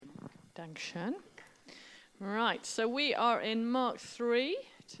Dankeschön. Right, so we are in Mark 3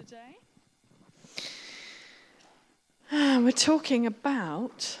 today. We're talking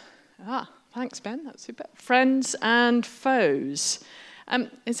about, thanks Ben, that's super, friends and foes.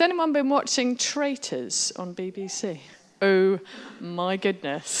 Has anyone been watching Traitors on BBC? Oh my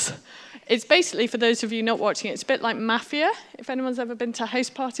goodness. It's basically, for those of you not watching it, it's a bit like Mafia. If anyone's ever been to house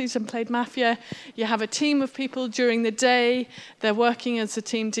parties and played Mafia, you have a team of people during the day. They're working as a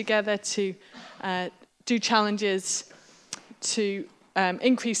team together to do challenges to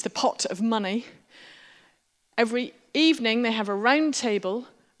increase the pot of money. Every evening, they have a round table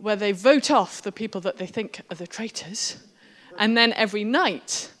where they vote off the people that they think are the traitors. And then every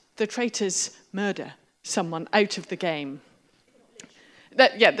night, the traitors murder someone out of the game.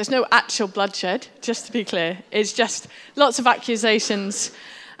 There's no actual bloodshed, just to be clear. It's just lots of accusations,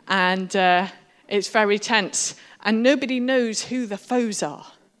 and it's very tense. And nobody knows who the foes are.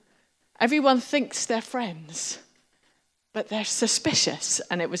 Everyone thinks they're friends, but they're suspicious.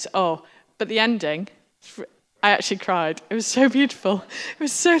 And it was, but the ending, I actually cried. It was so beautiful. It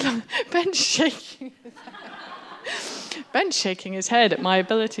was so long. Ben's shaking his head at my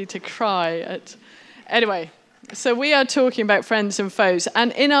ability to cry. Anyway. So we are talking about friends and foes.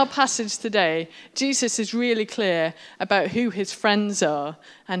 And in our passage today, Jesus is really clear about who his friends are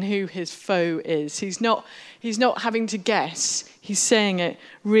and who his foe is. He's not having to guess. He's saying it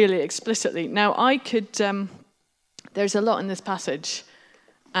really explicitly. Now, there's a lot in this passage.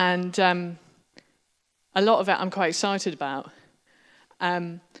 And a lot of it I'm quite excited about.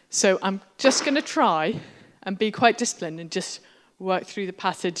 So I'm just going to try and be quite disciplined and just work through the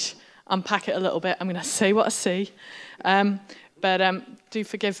passage, unpack it a little bit. I'm going to say what I see. But do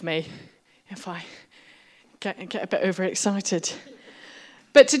forgive me if I get a bit overexcited.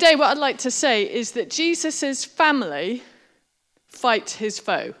 But today what I'd like to say is that Jesus' family fight his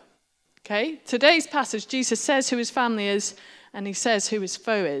foe. Okay? Today's passage, Jesus says who his family is, and he says who his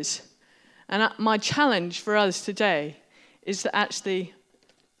foe is. And my challenge for us today is that actually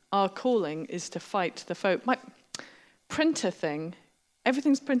our calling is to fight the foe. My printer thing,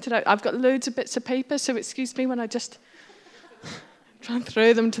 everything's printed out. I've got loads of bits of paper, so excuse me when I just try and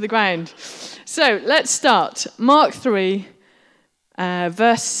throw them to the ground. So let's start. Mark 3,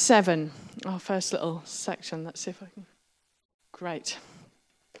 verse 7. Our first little section. Let's see if I can. Great.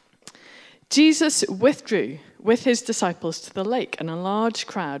 Jesus withdrew with his disciples to the lake, and a large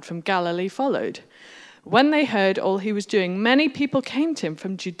crowd from Galilee followed. When they heard all he was doing, many people came to him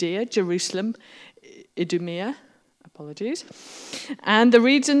from Judea, Jerusalem, Idumea, and the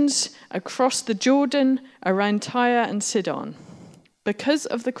regions across the Jordan around Tyre and Sidon. Because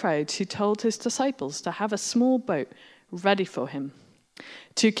of the crowds, he told his disciples to have a small boat ready for him,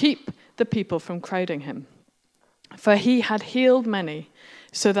 to keep the people from crowding him. For he had healed many,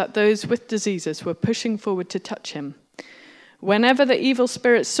 so that those with diseases were pushing forward to touch him. Whenever the evil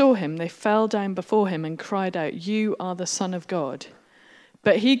spirits saw him, they fell down before him and cried out, "You are the Son of God."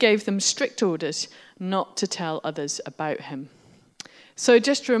 But he gave them strict orders not to tell others about him. So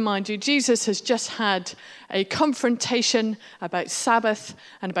just to remind you, Jesus has just had a confrontation about Sabbath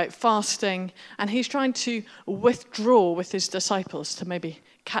and about fasting, and he's trying to withdraw with his disciples to maybe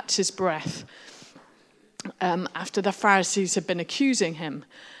catch his breath after the Pharisees have been accusing him.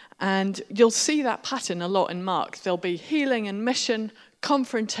 And you'll see that pattern a lot in Mark. There'll be healing and mission,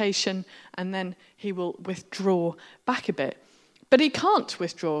 confrontation, and then he will withdraw back a bit. But he can't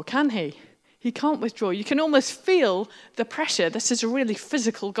withdraw, can he? He can't withdraw. You can almost feel the pressure. This is a really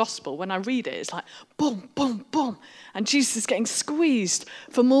physical gospel. When I read it, it's like boom, boom, boom. And Jesus is getting squeezed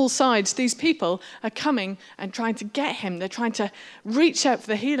from all sides. These people are coming and trying to get him. They're trying to reach out for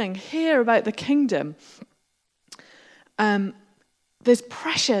the healing, hear about the kingdom. There's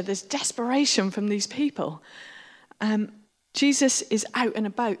pressure, there's desperation from these people. Jesus is out and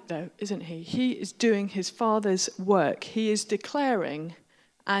about, though, isn't he? He is doing his Father's work. He is declaring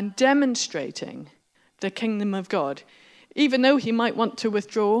and demonstrating the kingdom of God. Even though he might want to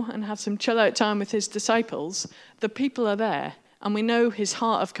withdraw and have some chill-out time with his disciples, the people are there, and we know his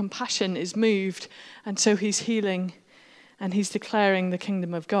heart of compassion is moved, and so he's healing and he's declaring the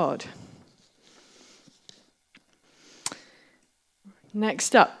kingdom of God.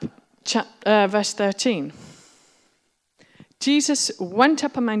 Next up, verse 13. Jesus went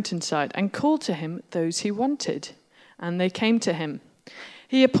up a mountainside and called to him those he wanted, and they came to him.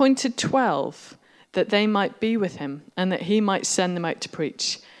 He appointed 12 that they might be with him and that he might send them out to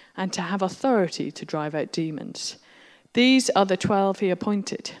preach and to have authority to drive out demons. These are the 12 he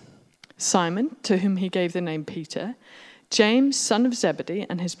appointed: Simon, to whom he gave the name Peter, James, son of Zebedee,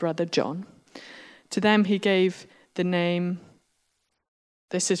 and his brother John. To them he gave the name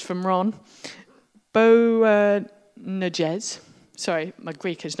This is from Ron. Boanerges. Sorry, my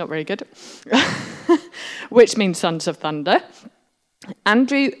Greek is not very good. Which means sons of thunder.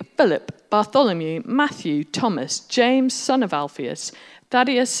 Andrew, Philip, Bartholomew, Matthew, Thomas, James, son of Alphaeus,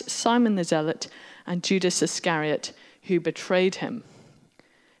 Thaddeus, Simon the Zealot, and Judas Iscariot, who betrayed him.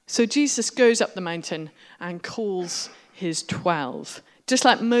 So Jesus goes up the mountain and calls his 12. Just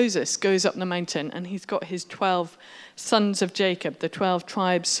like Moses goes up the mountain and he's got his 12 sons of Jacob, the 12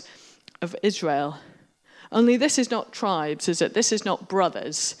 tribes of Israel. Only this is not tribes, is it? This is not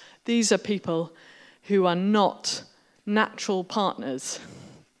brothers. These are people who are not natural partners.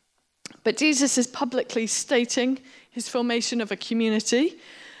 But Jesus is publicly stating his formation of a community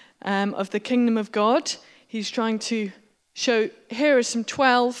of the kingdom of God. He's trying to show, here are some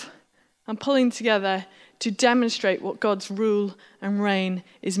 12 I'm pulling together to demonstrate what God's rule and reign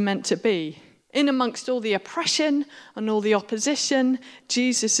is meant to be. In amongst all the oppression and all the opposition,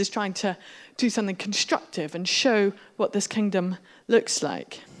 Jesus is trying to do something constructive and show what this kingdom looks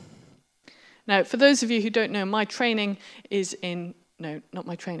like. Now, for those of you who don't know, my training is in, no, not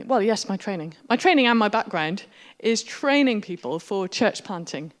my training. Well, yes, my training. My training and my background is training people for church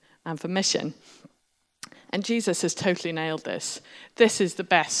planting and for mission. And Jesus has totally nailed this. This is the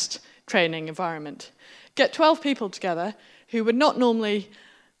best training environment. Get 12 people together who would not normally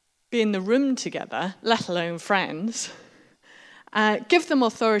be in the room together, let alone friends. Give them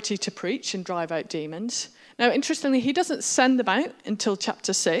authority to preach and drive out demons. Now, interestingly, he doesn't send them out until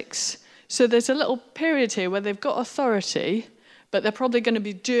chapter 6. So there's a little period here where they've got authority, but they're probably going to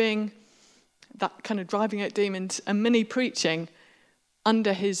be doing that kind of driving out demons and mini preaching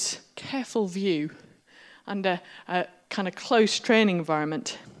under his careful view, under a kind of close training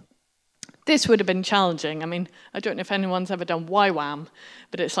environment. This would have been challenging. I mean, I don't know if anyone's ever done YWAM,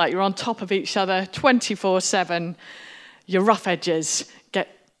 but it's like you're on top of each other 24/7. Your rough edges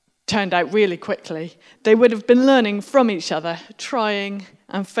get turned out really quickly. They would have been learning from each other, trying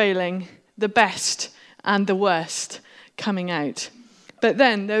and failing, the best and the worst coming out. But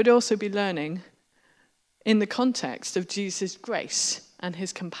then they would also be learning in the context of Jesus' grace and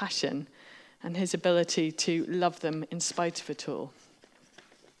his compassion and his ability to love them in spite of it all.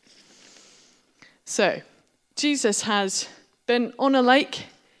 So, Jesus has been on a lake,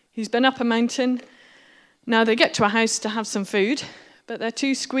 he's been up a mountain. Now they get to a house to have some food, but they're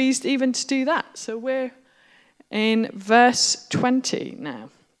too squeezed even to do that. So we're in verse 20 now.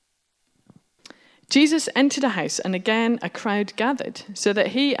 Jesus entered a house, and again a crowd gathered, so that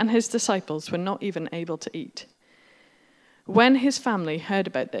he and his disciples were not even able to eat. When his family heard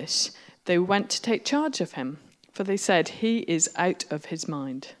about this, they went to take charge of him, for they said, "He is out of his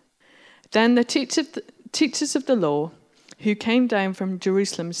mind." Then the teachers of the law, who came down from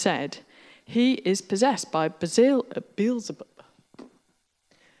Jerusalem, said, "He is possessed by Beelzebub.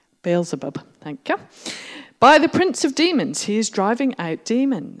 Beelzebub, thank you. By the prince of demons, he is driving out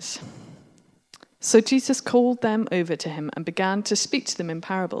demons." So Jesus called them over to him and began to speak to them in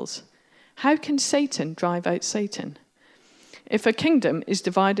parables. How can Satan drive out Satan? If a kingdom is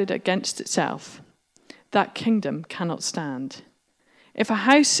divided against itself, that kingdom cannot stand. If a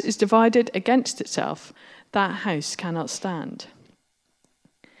house is divided against itself, that house cannot stand.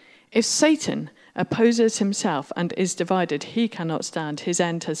 If Satan opposes himself and is divided, he cannot stand. His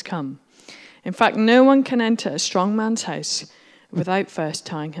end has come. In fact, no one can enter a strong man's house without first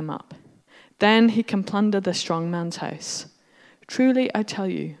tying him up. Then he can plunder the strong man's house. Truly, I tell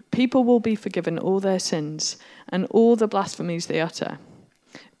you, people will be forgiven all their sins and all the blasphemies they utter.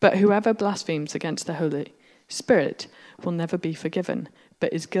 But whoever blasphemes against the Holy Spirit will never be forgiven,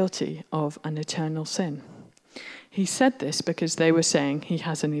 but is guilty of an eternal sin. He said this because they were saying he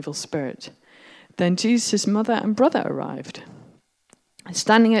has an evil spirit. Then Jesus' mother and brother arrived.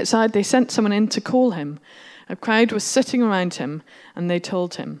 Standing outside, they sent someone in to call him. A crowd was sitting around him, and they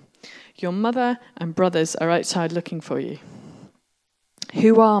told him, "Your mother and brothers are outside looking for you."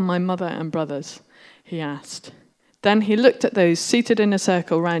 "Who are my mother and brothers?" he asked. Then he looked at those seated in a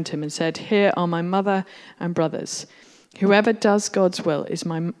circle round him and said, "Here are my mother and brothers. Whoever does God's will is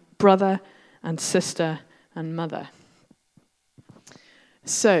my brother and sister and mother."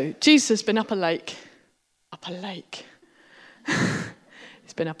 So, Jesus has been up a lake.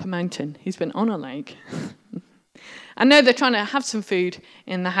 He's been up a mountain. He's been on a lake. And now they're trying to have some food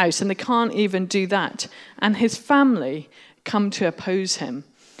in the house, and they can't even do that. And his family come to oppose him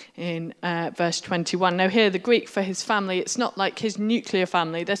in verse 21. Now here, the Greek for his family, it's not like his nuclear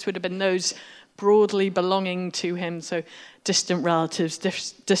family. This would have been those broadly belonging to him, so distant relatives,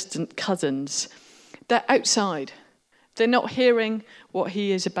 distant cousins. They're outside. They're not hearing what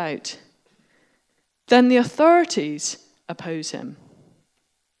he is about. Then the authorities oppose him.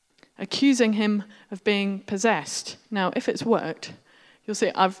 accusing him of being possessed. Now, if it's worked, you'll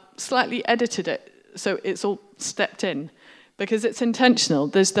see I've slightly edited it so it's all stepped in, because it's intentional.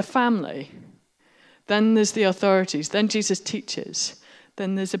 There's the family, then there's the authorities, then Jesus teaches,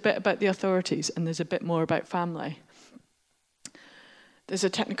 then there's a bit about the authorities, and there's a bit more about family. There's a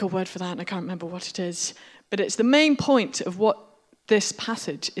technical word for that, and I can't remember what it is, but it's the main point of what this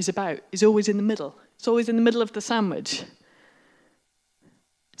passage is about, is always in the middle. It's always in the middle of the sandwich.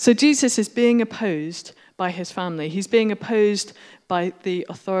 So Jesus is being opposed by his family. He's being opposed by the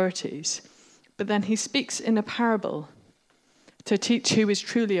authorities. But then he speaks in a parable to teach who is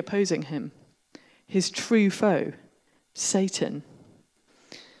truly opposing him, his true foe, Satan.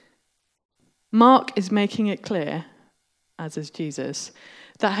 Mark is making it clear, as is Jesus,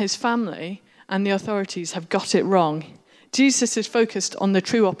 that his family and the authorities have got it wrong. Jesus is focused on the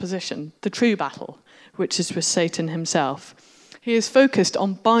true opposition, the true battle, which is with Satan himself. He is focused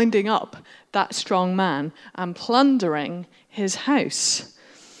on binding up that strong man and plundering his house.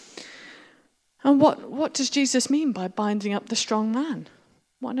 And what does Jesus mean by binding up the strong man?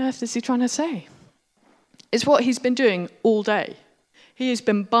 What on earth is he trying to say? It's what he's been doing all day. He has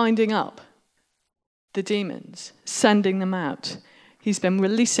been binding up the demons, sending them out. He's been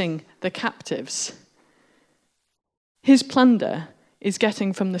releasing the captives. His plunder is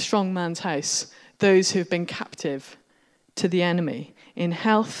getting from the strong man's house those who have been captive to the enemy, in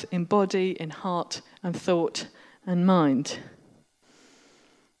health, in body, in heart, and thought, and mind.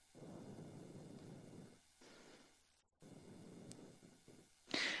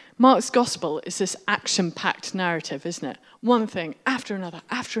 Mark's gospel is this action-packed narrative, isn't it? One thing after another,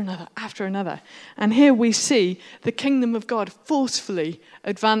 after another, after another. And here we see the kingdom of God forcefully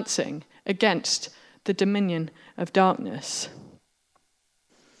advancing against the dominion of darkness.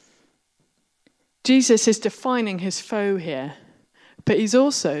 Jesus is defining his foe here, but he's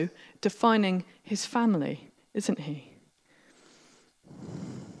also defining his family, isn't he?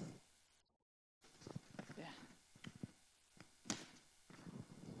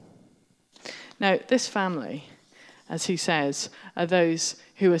 Now, this family, as he says, are those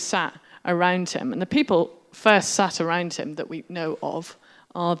who are sat around him. And the people first sat around him that we know of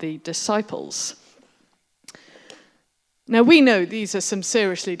are the disciples. Now, we know these are some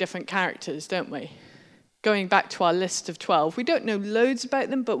seriously different characters, don't we? Going back to our list of 12, we don't know loads about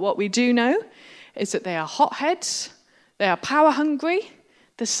them, but what we do know is that they are hotheads, they are power-hungry.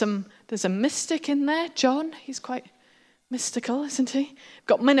 There's a mystic in there, John. He's quite mystical, isn't he? We've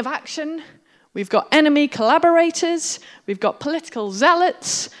got men of action. We've got enemy collaborators, we've got political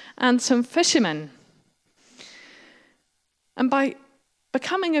zealots, and some fishermen. And by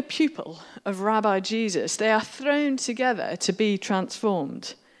becoming a pupil of Rabbi Jesus, they are thrown together to be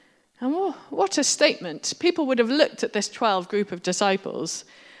transformed. And what a statement. People would have looked at this 12 group of disciples,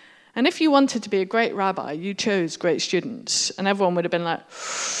 and if you wanted to be a great rabbi, you chose great students, and everyone would have been like,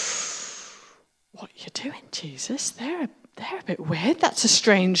 what are you doing, Jesus? They're a bit weird. That's a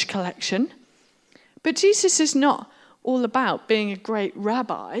strange collection. But Jesus is not all about being a great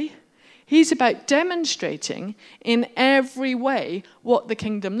rabbi. He's about demonstrating in every way what the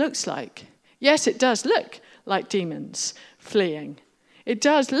kingdom looks like. Yes, it does look like demons fleeing. It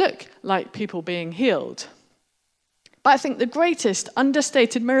does look like people being healed. But I think the greatest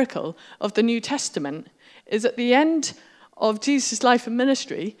understated miracle of the New Testament is at the end of Jesus' life and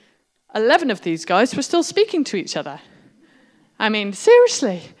ministry, 11 of these guys were still speaking to each other. I mean,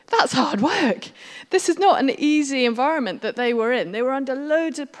 seriously, that's hard work. This is not an easy environment that they were in. They were under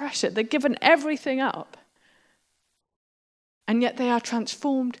loads of pressure. They'd given everything up. And yet they are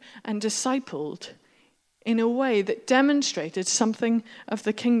transformed and discipled in a way that demonstrated something of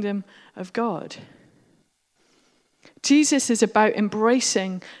the kingdom of God. Jesus is about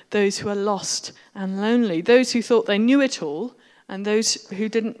embracing those who are lost and lonely, those who thought they knew it all, and those who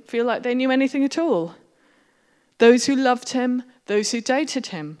didn't feel like they knew anything at all. Those who loved him, those who doubted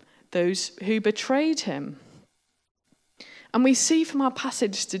him, those who betrayed him. And we see from our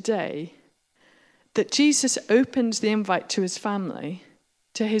passage today that Jesus opens the invite to his family,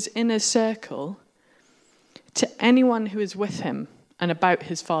 to his inner circle, to anyone who is with him and about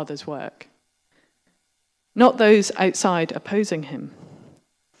his Father's work. Not those outside opposing him.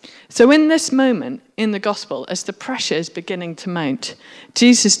 So in this moment in the gospel, as the pressure is beginning to mount,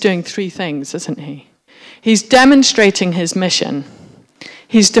 Jesus is doing three things, isn't he? He's demonstrating his mission,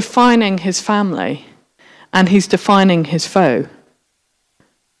 he's defining his family, and he's defining his foe.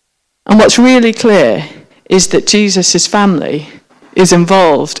 And what's really clear is that Jesus' family is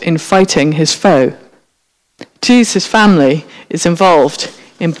involved in fighting his foe. Jesus' family is involved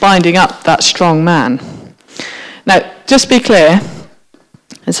in binding up that strong man. Now, just be clear,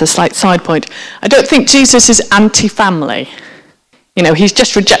 It's a slight side point. I don't think Jesus is anti-family. He's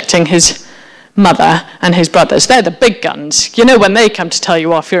just rejecting his mother and his brothers. They're the big guns. When they come to tell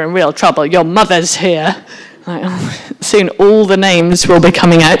you off, you're in real trouble. Your mother's here. Soon all the names will be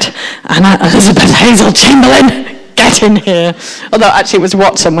coming out. Anna, Elizabeth, Hazel, Chamberlain, get in here. Although actually it was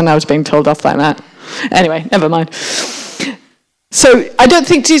Watson when I was being told off like that. Anyway, never mind. So I don't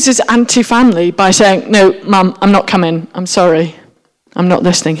think Jesus is anti-family by saying, no, Mum, I'm not coming. I'm sorry. I'm not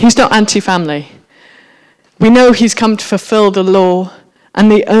listening. He's not anti-family. We know he's come to fulfill the law,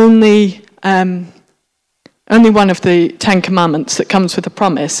 and the only one of the 10 commandments that comes with a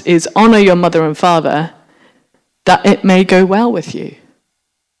promise is honour your mother and father, that it may go well with you.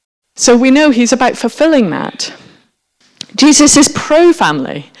 So we know he's about fulfilling that. Jesus is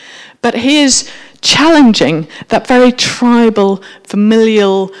pro-family, but he is challenging that very tribal,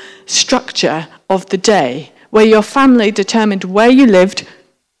 familial structure of the day, where your family determined where you lived,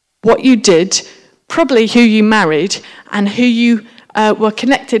 what you did, probably who you married, and who you were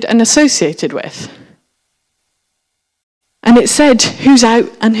connected and associated with. And it said who's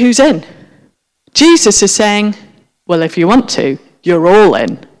out and who's in. Jesus is saying, well, if you want to, you're all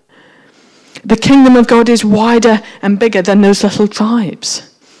in. The kingdom of God is wider and bigger than those little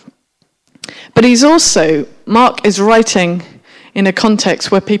tribes. But Mark is writing in a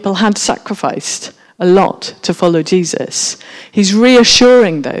context where people had sacrificed a lot to follow Jesus. He's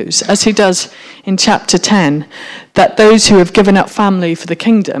reassuring those, as he does in chapter 10, that those who have given up family for the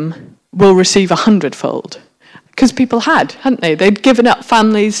kingdom will receive 100-fold. Because people hadn't they? They'd given up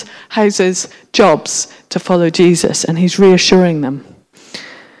families, houses, jobs to follow Jesus, and he's reassuring them.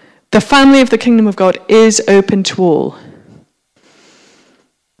 The family of the kingdom of God is open to all.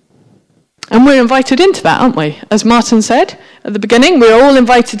 And we're invited into that, aren't we? As Martin said at the beginning, we're all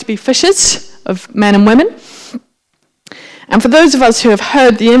invited to be fishers of men and women. And for those of us who have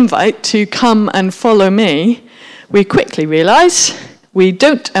heard the invite to come and follow me, we quickly realise we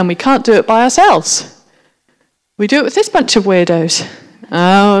don't and we can't do it by ourselves. We do it with this bunch of weirdos.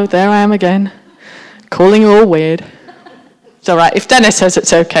 Oh, there I am again, calling you all weird. It's all right. If Dennis says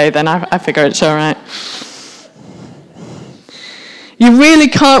it's okay, then I figure it's all right. You really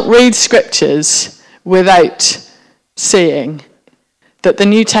can't read scriptures without seeing that the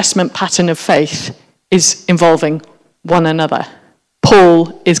New Testament pattern of faith is involving one another.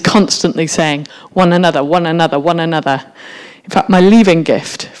 Paul is constantly saying, one another, one another, one another. In fact, my leaving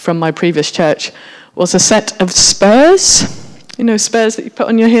gift from my previous church was a set of spurs. Spurs that you put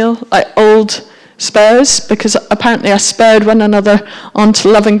on your heel, like old spurs, because apparently I spurred one another on to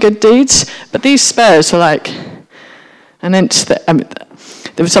love and good deeds. But these spurs were like an inch thick.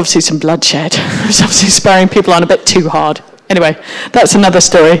 There was obviously some bloodshed. I was obviously spurring people on a bit too hard. Anyway, that's another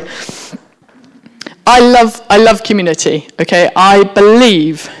story. I love community, okay? I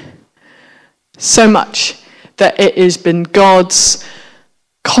believe so much that it has been God's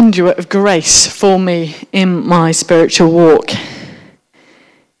conduit of grace for me in my spiritual walk.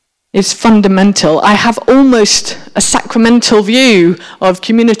 It's fundamental. I have almost a sacramental view of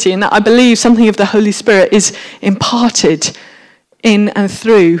community in that I believe something of the Holy Spirit is imparted in and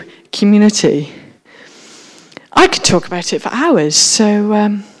through community. I could talk about it for hours, so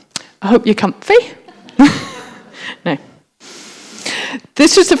I hope you're comfy. No.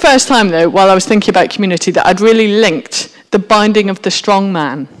 This was the first time, though, while I was thinking about community, that I'd really linked the binding of the strong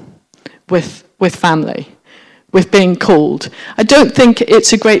man with family, with being called. I don't think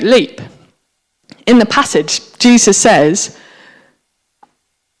it's a great leap. In the passage, Jesus says,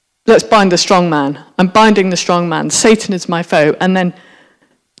 let's bind the strong man. I'm binding the strong man. Satan is my foe. And then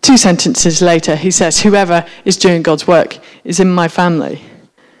 2 sentences later, he says, whoever is doing God's work is in my family.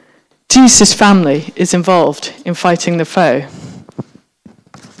 Jesus' family is involved in fighting the foe.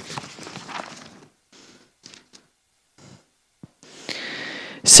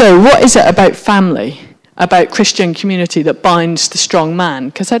 So what is it about family, about Christian community, that binds the strong man?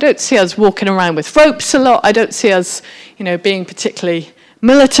 Because I don't see us walking around with ropes a lot. I don't see us, being particularly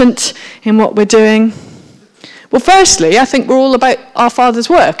militant in what we're doing. Well, firstly, I think we're all about our Father's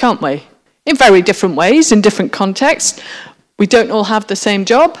work, aren't we? In very different ways, in different contexts. We don't all have the same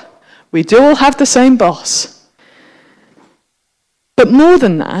job. We do all have the same boss. But more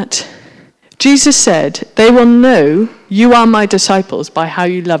than that, Jesus said, they will know you are my disciples by how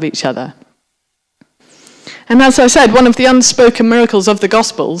you love each other. And as I said, one of the unspoken miracles of the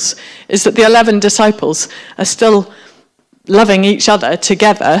Gospels is that the 11 disciples are still loving each other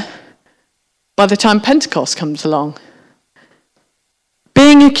together by the time Pentecost comes along.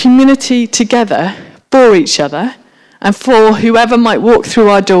 Being a community together for each other and for whoever might walk through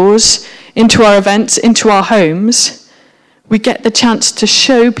our doors, into our events, into our homes, we get the chance to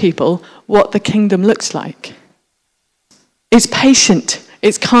show people what the kingdom looks like. It's patient,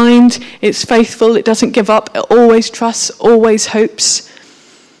 it's kind, it's faithful, it doesn't give up, it always trusts, always hopes.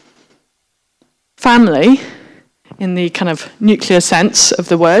 Family, in the kind of nuclear sense of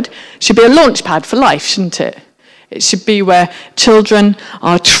the word, should be a launch pad for life, shouldn't it? It should be where children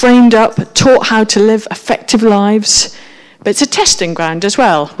are trained up, taught how to live effective lives. But it's a testing ground as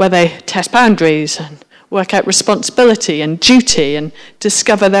well, where they test boundaries and work out responsibility and duty and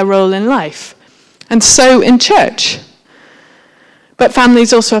discover their role in life. And so in church. But family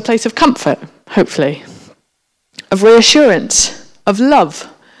is also a place of comfort, hopefully, of reassurance, of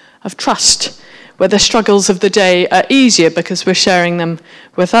love, of trust, where the struggles of the day are easier because we're sharing them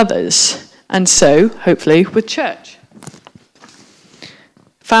with others, and so, hopefully, with church.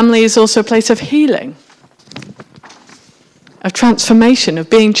 Family is also a place of healing, of transformation, of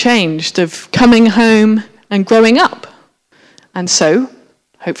being changed, of coming home and growing up, and so,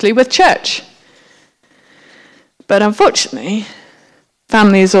 hopefully, with church. But unfortunately,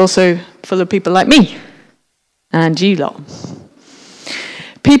 family is also full of people like me and you lot.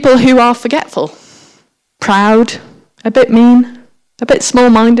 People who are forgetful, proud, a bit mean, a bit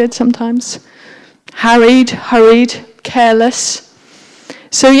small-minded sometimes, hurried, careless.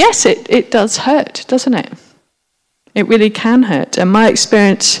 So yes, it does hurt, doesn't it? It really can hurt. And my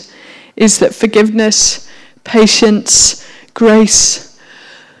experience is that forgiveness, patience, grace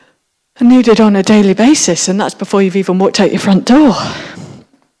are needed on a daily basis, and that's before you've even walked out your front door.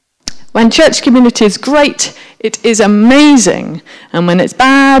 When church community is great, it is amazing. And when it's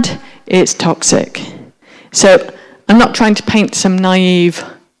bad, it's toxic. So I'm not trying to paint some naive,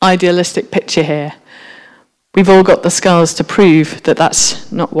 idealistic picture here. We've all got the scars to prove that that's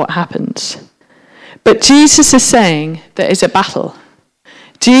not what happens. But Jesus is saying there is a battle.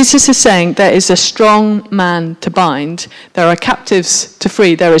 Jesus is saying there is a strong man to bind. There are captives to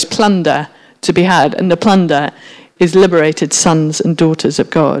free. There is plunder to be had. And the plunder is liberated sons and daughters of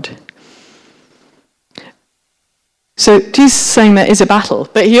God. So Jesus is saying there is a battle.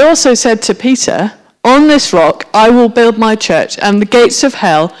 But he also said to Peter, on this rock I will build my church, and the gates of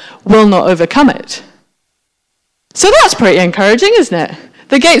hell will not overcome it. So that's pretty encouraging, isn't it?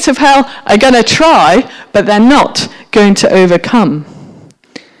 The gates of hell are going to try, but they're not going to overcome.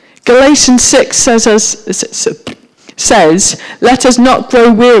 Galatians 6 says, let us not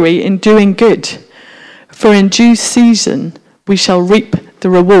grow weary in doing good, for in due season we shall reap the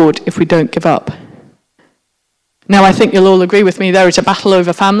reward if we don't give up. Now, I think you'll all agree with me, there is a battle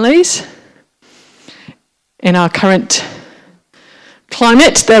over families. In our current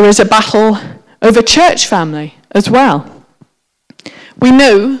climate, there is a battle over church family as well. We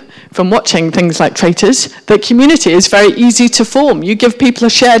know from watching things like Traitors that community is very easy to form. You give people a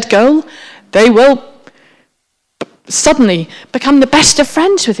shared goal, they will suddenly become the best of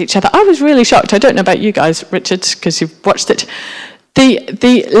friends with each other. I was really shocked. I don't know about you guys, Richard, because you've watched it.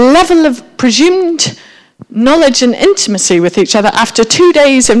 The level of presumed knowledge and intimacy with each other after 2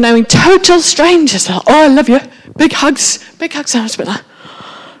 days of knowing total strangers. Like, oh, I love you. Big hugs. I was a bit like,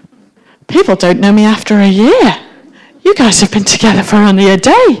 people don't know me after a year. You guys have been together for only a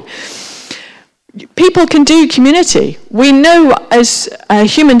day. People can do community. We know as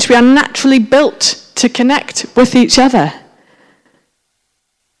humans we are naturally built to connect with each other.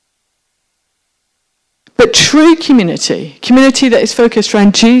 But true community that is focused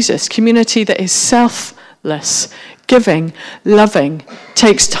around Jesus, community that is selfless, giving, loving,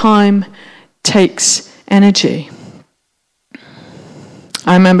 takes time, takes energy.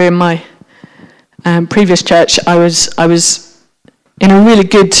 I remember in my previous church, I was in a really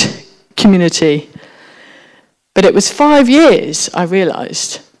good community, but it was 5 years, I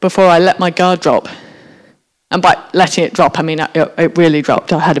realised, before I let my guard drop. And by letting it drop, I mean it really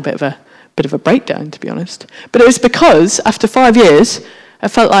dropped. I had a bit of a breakdown, to be honest. But it was because after 5 years, I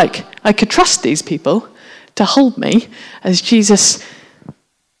felt like I could trust these people to hold me as Jesus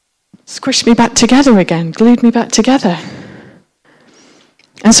squished me back together again, glued me back together.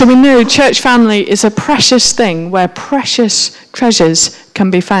 And so we know church family is a precious thing where precious treasures can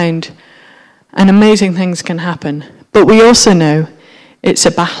be found and amazing things can happen. But we also know it's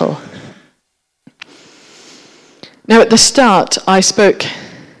a battle. Now, at the start, I spoke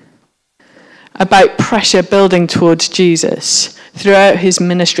about pressure building towards Jesus throughout his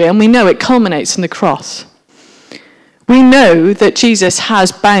ministry, and we know it culminates in the cross. We know that Jesus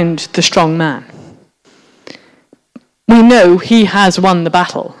has bound the strong man. We know he has won the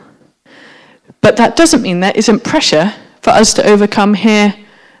battle. But that doesn't mean there isn't pressure for us to overcome here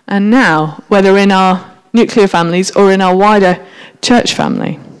and now, whether in our nuclear families or in our wider church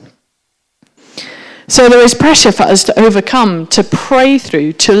family. So there is pressure for us to overcome, to pray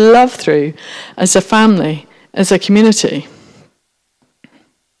through, to love through as a family, as a community.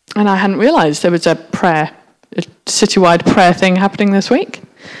 And I hadn't realised there was a citywide prayer thing happening this week.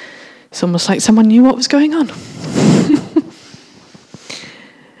 It's almost like someone knew what was going on.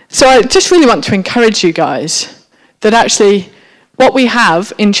 So I just really want to encourage you guys that actually what we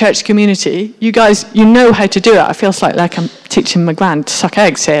have in church community, you guys, you know how to do it. I feel like I'm teaching my grand to suck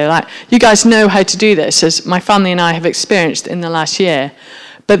eggs here. Like, you guys know how to do this, as my family and I have experienced in the last year.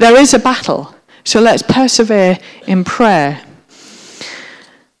 But there is a battle. So let's persevere in prayer.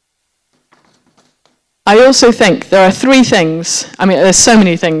 I also think there are three things. I mean, there's so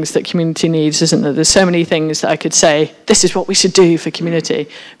many things that community needs, isn't there? There's so many things that I could say, this is what we should do for community.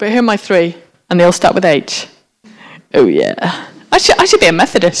 But here are my three, and they all start with H. Oh, yeah. I should be a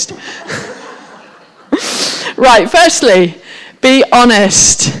Methodist. Right, firstly, be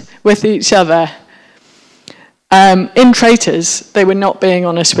honest with each other. In Traitors, they were not being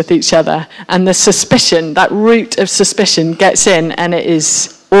honest with each other. And the suspicion, that root of suspicion gets in, and it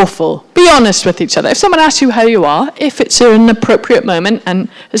is awful. Be honest with each other. If someone asks you how you are, if it's an appropriate moment and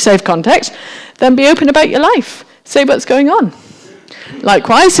a safe context, then be open about your life. Say what's going on.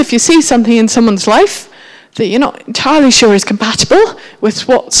 Likewise, if you see something in someone's life that you're not entirely sure is compatible with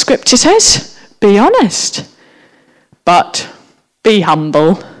what Scripture says, be honest. But be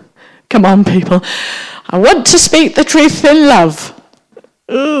humble. Come on, people. I want to speak the truth in love.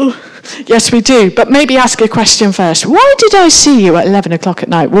 Ooh. Yes, we do. But maybe ask a question first. Why did I see you at 11 o'clock at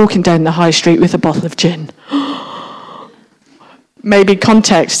night walking down the high street with a bottle of gin? Maybe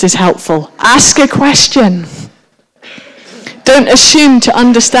context is helpful. Ask a question. Don't assume to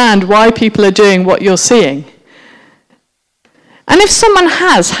understand why people are doing what you're seeing. And if someone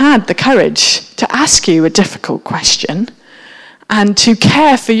has had the courage to ask you a difficult question and to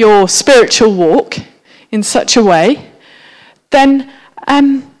care for your spiritual walk in such a way, then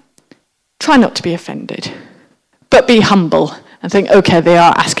try not to be offended, but be humble and think, okay, they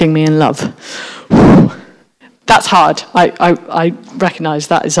are asking me in love. That's hard. I recognise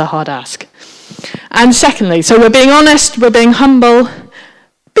that is a hard ask. And secondly, so we're being honest, we're being humble,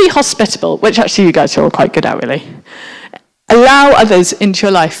 be hospitable, which actually you guys are all quite good at, really. Allow others into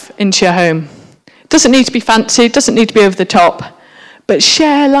your life, into your home. It doesn't need to be fancy, it doesn't need to be over the top, but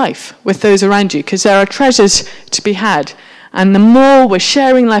share life with those around you, because there are treasures to be had. And the more we're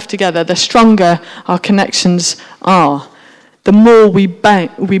sharing life together, the stronger our connections are. The more we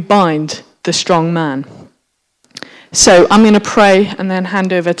bind the strong man. So I'm going to pray and then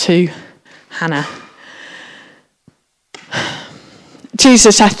hand over to Hannah.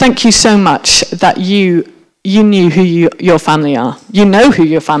 Jesus, I thank you so much that you knew who your family are. You know who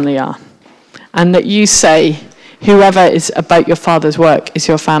your family are. And that you say, whoever is about your Father's work is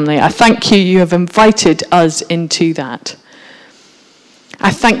your family. I thank you, you have invited us into that. I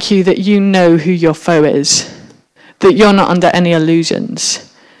thank you that you know who your foe is, that you're not under any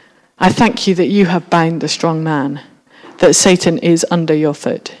illusions. I thank you that you have bound the strong man, that Satan is under your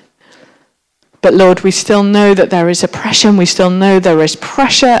foot. But Lord, we still know that there is oppression, we still know there is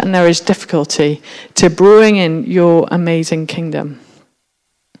pressure and there is difficulty to brewing in your amazing kingdom.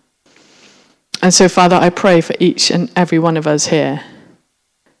 And so, Father, I pray for each and every one of us here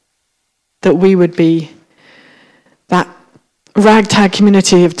that we would be that ragtag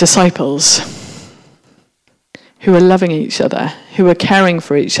community of disciples who are loving each other, who are caring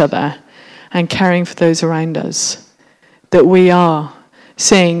for each other and caring for those around us. That we are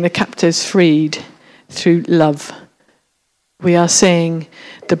seeing the captives freed through love. We are seeing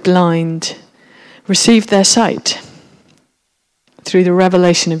the blind receive their sight through the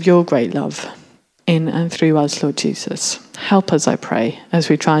revelation of your great love in and through us, Lord Jesus. Help us, I pray, as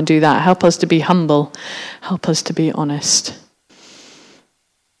we try and do that. Help us to be humble. Help us to be honest.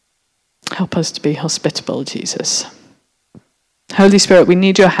 Help us to be hospitable, Jesus. Holy Spirit, we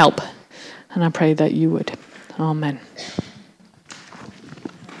need your help, and I pray that you would. Amen.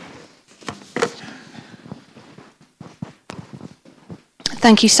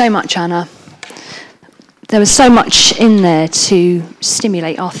 Thank you so much, Anna. There was so much in there to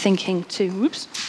stimulate our thinking to